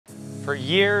For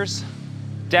years,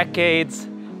 decades,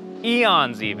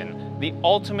 eons even, the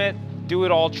ultimate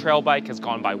do-it-all trail bike has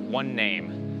gone by one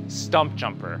name, Stump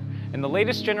Jumper. And the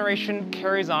latest generation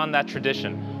carries on that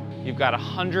tradition. You've got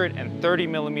 130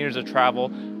 millimeters of travel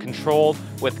controlled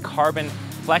with carbon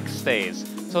flex stays.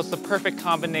 So it's the perfect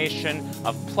combination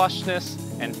of plushness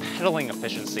and pedaling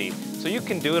efficiency. So you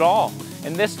can do it all.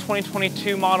 And this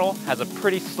 2022 model has a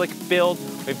pretty slick build.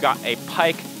 We've got a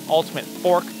Pike Ultimate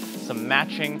fork, some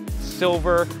matching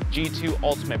silver G2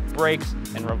 Ultimate brakes,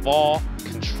 and Revolve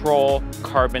Control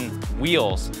carbon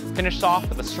wheels. Finished off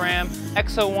with a SRAM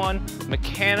X01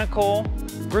 mechanical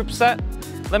group set.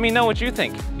 Let me know what you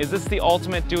think. Is this the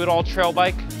ultimate do-it-all trail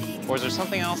bike? Or is there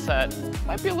something else that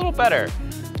might be a little better?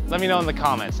 Let me know in the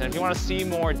comments. And if you want to see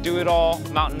more do-it-all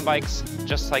mountain bikes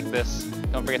just like this,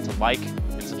 don't forget to like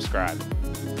and subscribe.